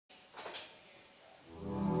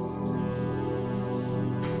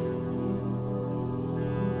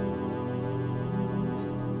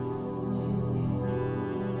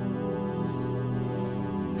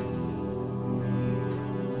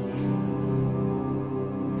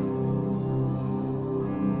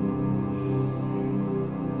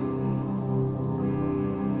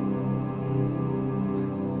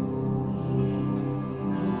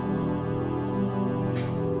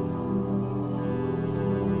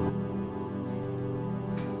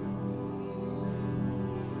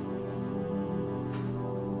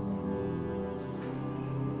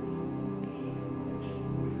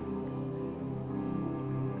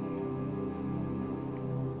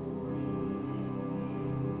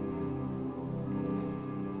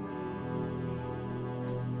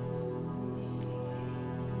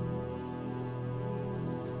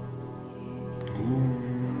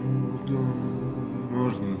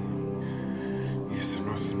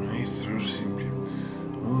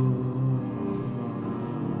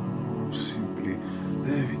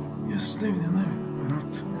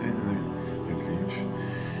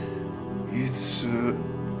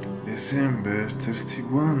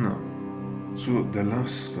one. So the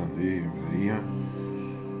last day of the year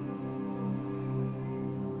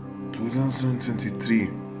 2023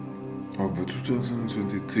 of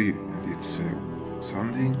 2023, and it's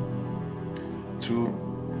Sunday. So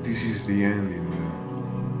this is the end in the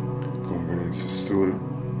convenience store,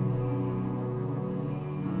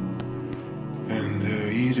 and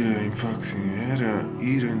here in fact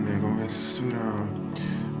here in the convenience store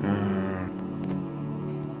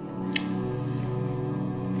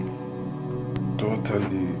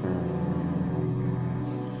totally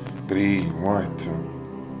grey, white,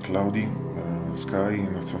 cloudy sky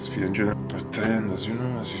and atmosphere in general. A trend, as you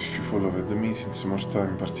know, as if you follow the meetings more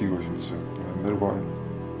time, particularly since November 1.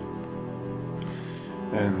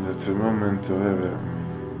 And at the moment, however,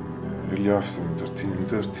 early afternoon, 13 and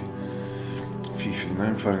 30,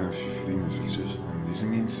 59 Fahrenheit, 15 Celsius, and this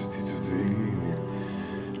means it is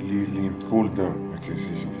really cold down, because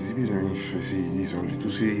even if I say this only to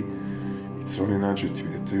say, it's only an adjective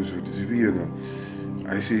that I use for this period.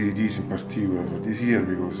 I say this in particular for this year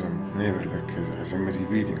because never, like, as I'm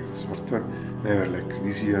repeating, it's important, never like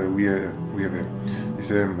this year we have a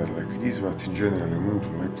December like this, but in general a mood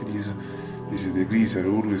like this. These degrees are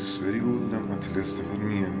always very good, at least for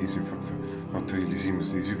me, and this in fact not really seems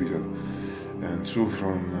this period. And so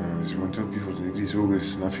from this point of view, for the degrees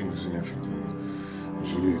always nothing significant.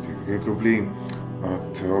 Absolutely, you can complain,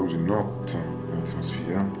 but obviously not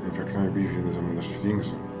atmosphere. In fact, I'm beefing some other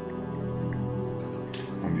things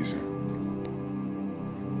on this.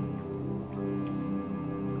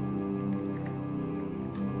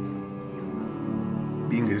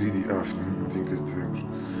 Being really afternoon, I think that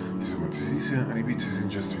this is what it is. I repeat it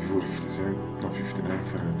just before 57, no 59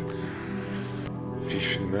 Fahrenheit.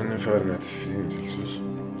 59 Fahrenheit, 15 Celsius.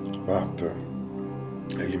 But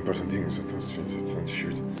the important thing is that atmosphere is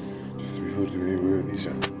sensitivity. Just before the way this.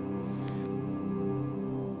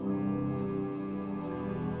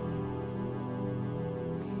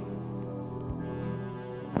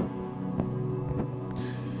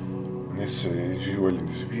 Necessary well in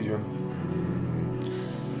this period.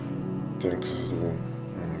 Thanks to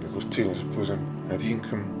the cortina, I suppose. I think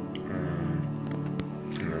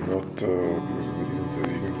not because of the reason that I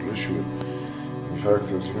didn't sugar. In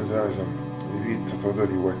fact, as you notice, repeat,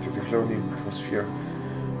 totally white and cloudy atmosphere.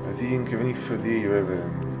 I think even if a day however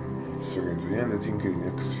it's going to the end, I think the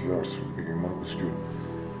next few hours will become more obscure.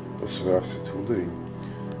 Also perhaps it will rain.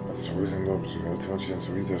 But so questo dopo su un'ottima chance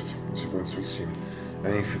of readers si penso il sim.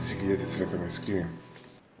 And if it's clear, it's like I'm screaming.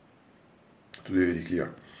 To be very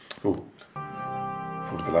clear. Oh,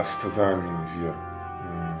 for the last time in this year,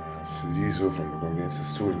 this from the convenience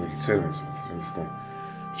store in the servants, you understand?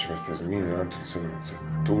 Which was the mean around the servants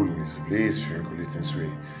told in this place, you can call it in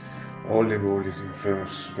way. All the gold is in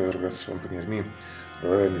famous burgers company near me,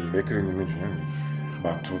 in the bakery in imaginary.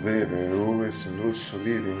 But today, there are always and also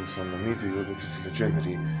readings on the meeting that is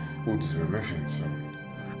legendary, good to my friends.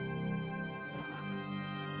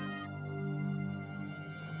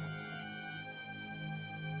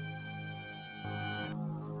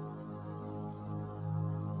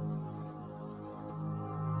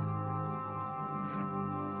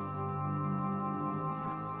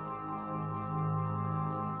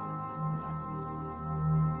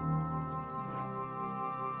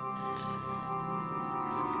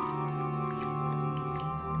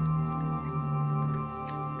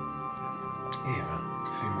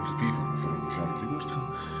 Multiple people from Jean Riverton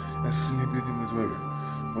as celebrating with weather.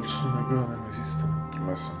 Also my brother and my sister,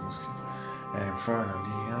 last on mosquitoes. And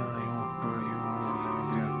finally, I hope you all have a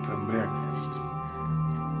great breakfast.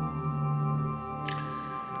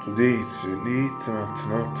 Today it's late, but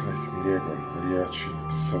not like the regular reaction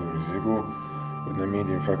that some days ago, when I made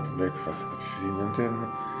in fact breakfast at 15 and 10.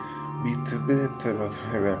 Bit better, but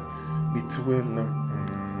however, bit well,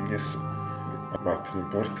 yes. But the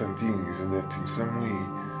important thing is that in some way,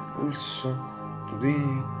 also, today,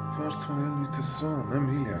 first one with the sun, I'm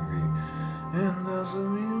really hungry. And as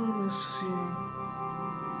we always see,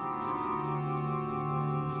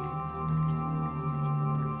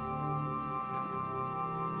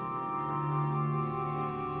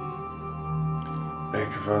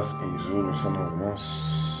 breakfast is always one of the most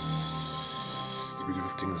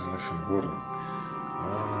beautiful things in life in the world.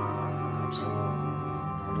 So,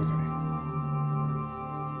 literally.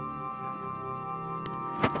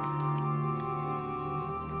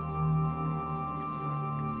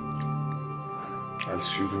 I'll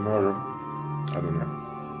see you tomorrow. I don't know.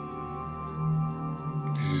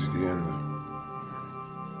 This is the end.